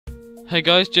Hey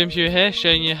guys, James here,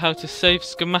 showing you how to save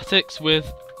schematics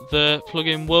with the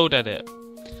plugin Worldedit.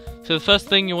 So the first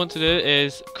thing you want to do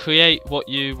is create what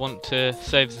you want to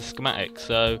save as a schematic.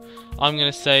 So I'm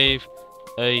going to save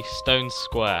a stone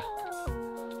square.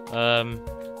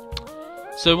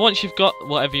 So once you've got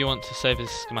whatever you want to save as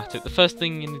a schematic, the first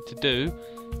thing you need to do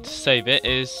to save it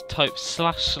is type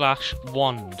 /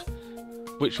 wand,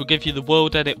 which will give you the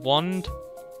Worldedit wand,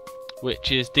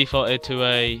 which is defaulted to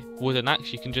a wooden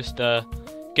axe. You can just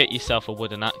get yourself a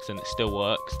wooden axe and it still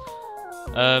works.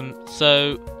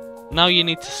 So now you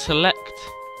need to select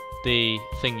the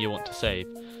thing you want to save.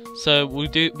 So we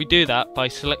do that by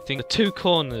selecting the two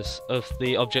corners of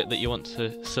the object that you want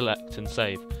to select and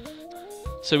save.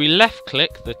 So we left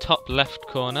click the top left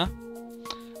corner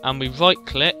and we right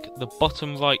click the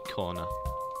bottom right corner.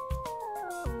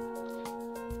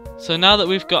 So now that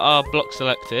we've got our block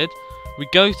selected, we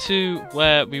go to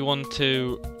where we want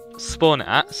to spawn it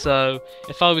at. So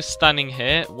if I was standing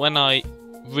here, when I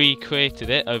recreated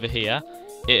it over here,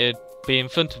 it'd be in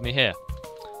front of me here.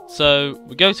 So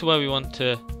we go to where we want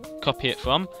to copy it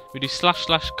from. We do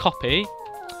 / copy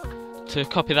to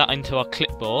copy that into our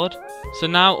clipboard. So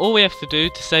now all we have to do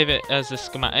to save it as a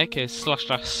schematic is /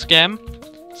 schem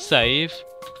save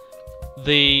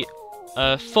the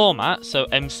format, so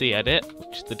MC edit,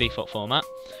 which is the default format,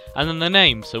 and then the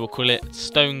name, so we'll call it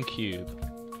stone cube.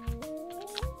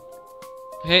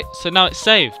 Okay, so now it's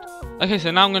saved. Okay, so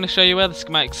now I'm going to show you where the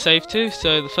schematic's saved to.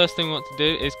 So the first thing we want to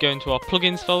do is go into our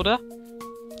plugins folder,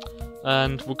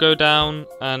 and we'll go down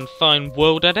and find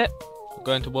Worldedit. We'll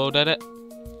go into Worldedit,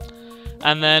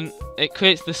 and then it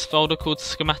creates this folder called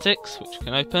schematics, which you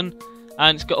can open,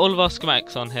 and it's got all of our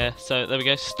schematics on here. So there we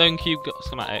go, stone cube got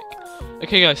schematic.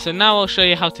 Okay guys, so now I'll show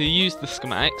you how to use the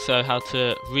schematic, so how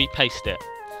to repaste it.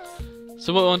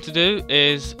 So what we want to do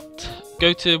is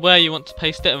go to where you want to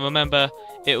paste it, and remember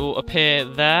it will appear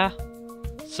there.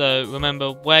 So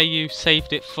remember where you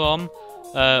saved it from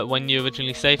when you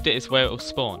originally saved it is where it will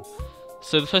spawn.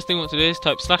 So the first thing we want to do is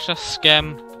type /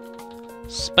 schem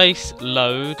space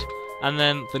load and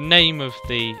then the name of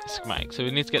the schematic. So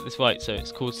we need to get this right, so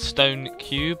it's called stone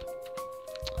cube.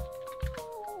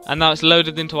 And now it's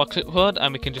loaded into our clipboard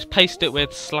and we can just paste it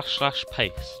with /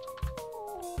 paste.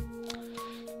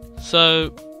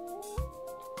 So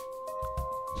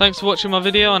thanks for watching my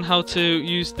video on how to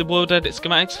use the Worldedit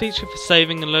schematics feature for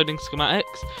saving and loading schematics.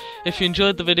 If you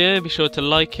enjoyed the video, be sure to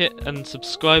like it and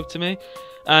subscribe to me.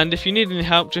 And if you need any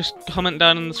help, just comment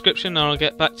down in the description and I'll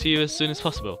get back to you as soon as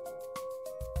possible.